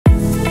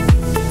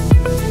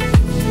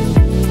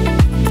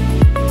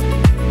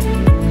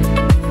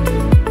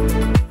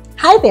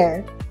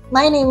there!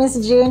 My name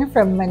is June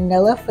from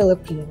Manila,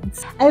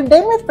 Philippines. I've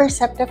been with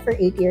Percepta for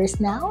 8 years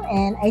now,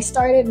 and I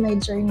started my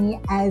journey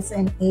as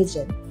an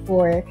agent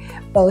for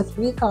both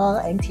recall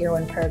and Tier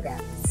 1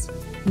 programs.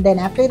 Then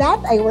after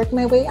that, I worked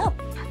my way up.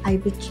 I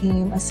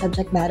became a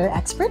subject matter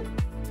expert,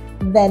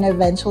 then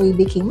eventually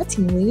became a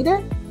team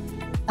leader,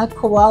 a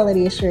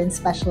quality assurance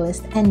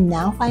specialist, and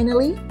now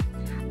finally,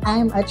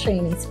 I'm a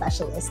training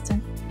specialist.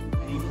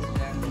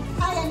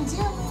 Hi, I'm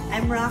June.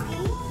 I'm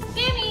Rocky.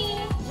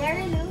 Kimmy.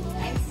 Jerry Lou.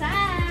 I'm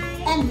Sai.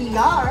 And we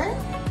are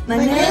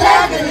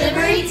Manila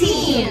Delivery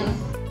Team.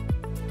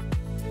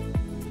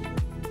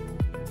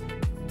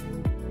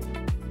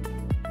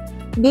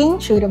 Being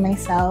true to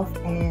myself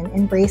and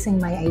embracing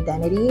my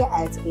identity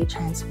as a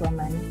trans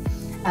woman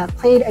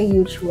played a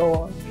huge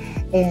role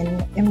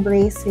in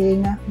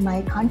embracing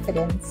my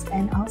confidence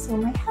and also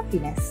my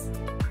happiness.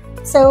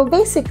 So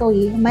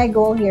basically, my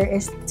goal here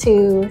is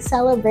to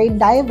celebrate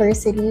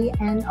diversity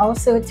and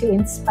also to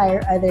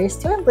inspire others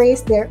to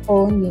embrace their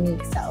own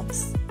unique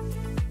selves.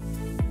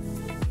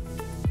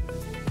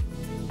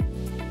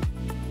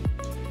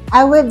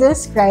 I would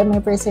describe my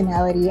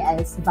personality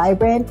as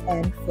vibrant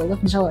and full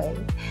of joy.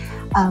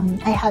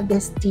 I have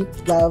this deep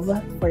love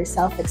for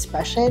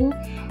self-expression,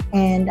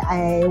 and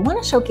I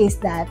want to showcase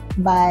that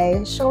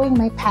by showing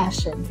my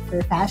passion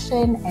for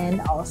fashion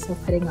and also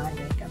putting on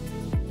makeup.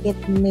 It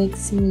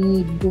makes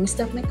me boost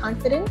up my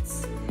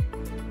confidence.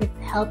 It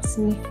helps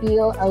me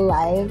feel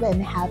alive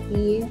and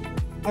happy,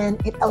 and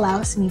it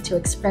allows me to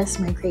express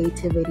my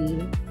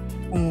creativity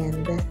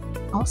and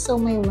also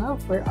my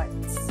love for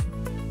arts.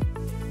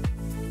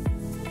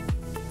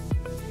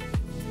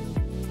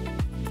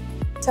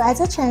 So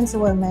as a trans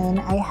woman,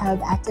 I have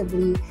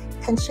actively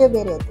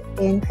contributed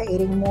in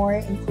creating more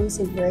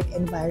inclusive work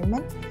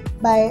environment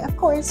by, of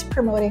course,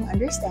 promoting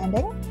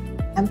understanding,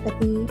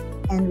 empathy,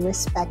 and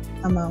respect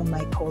among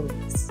my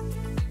colleagues.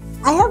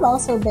 I have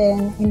also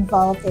been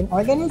involved in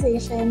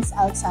organizations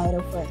outside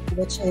of work,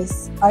 which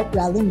is Art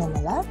Rally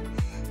Manila,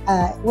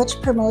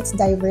 which promotes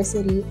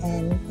diversity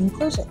and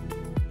inclusion.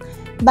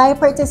 By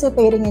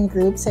participating in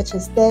groups such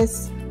as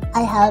this,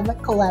 I have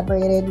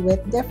collaborated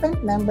with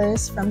different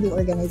members from the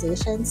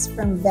organizations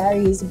from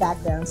various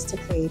backgrounds to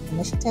create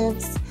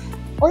initiatives,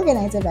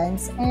 organize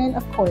events, and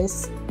of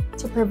course,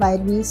 to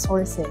provide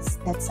resources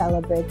that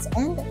celebrates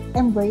and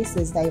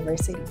embraces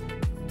diversity.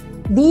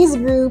 These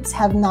groups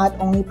have not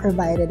only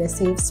provided a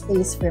safe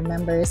space for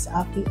members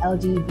of the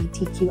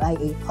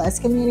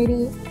LGBTQIA+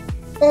 community,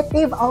 but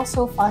they've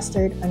also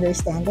fostered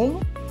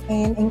understanding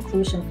and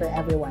inclusion for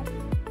everyone,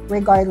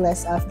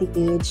 regardless of the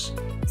age,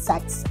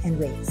 sex, and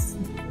race.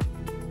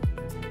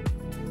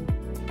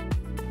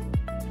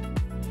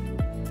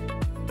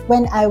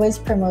 When I was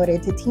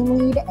promoted to team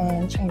lead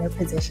and trainer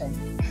position,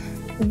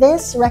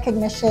 this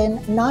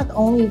recognition not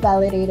only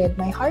validated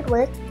my hard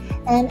work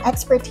and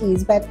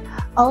expertise, but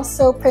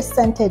also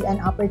presented an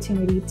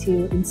opportunity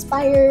to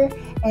inspire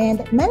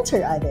and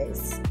mentor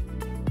others.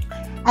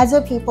 As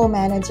a people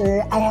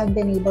manager, I have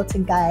been able to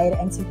guide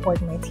and support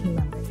my team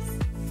members.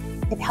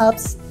 It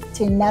helps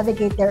to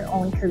navigate their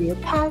own career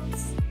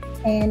paths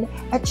and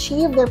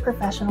achieve their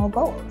professional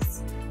goals.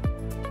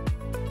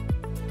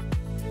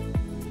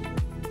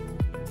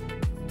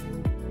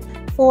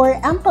 For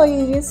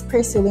employees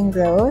pursuing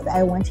growth,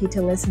 I want you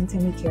to listen to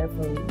me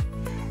carefully.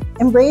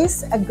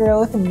 Embrace a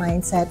growth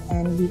mindset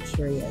and be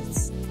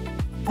curious.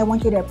 I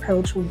want you to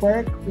approach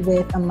work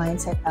with a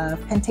mindset of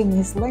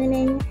continuous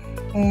learning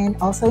and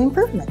also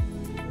improvement.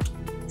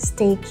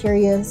 Stay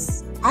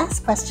curious,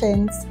 ask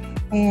questions,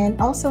 and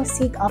also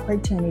seek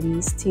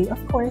opportunities to,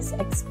 of course,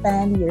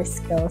 expand your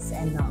skills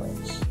and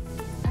knowledge.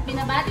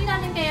 Binabati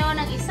namin kayo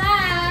ng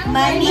isang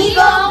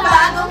Manigong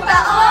Bagong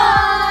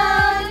Taon!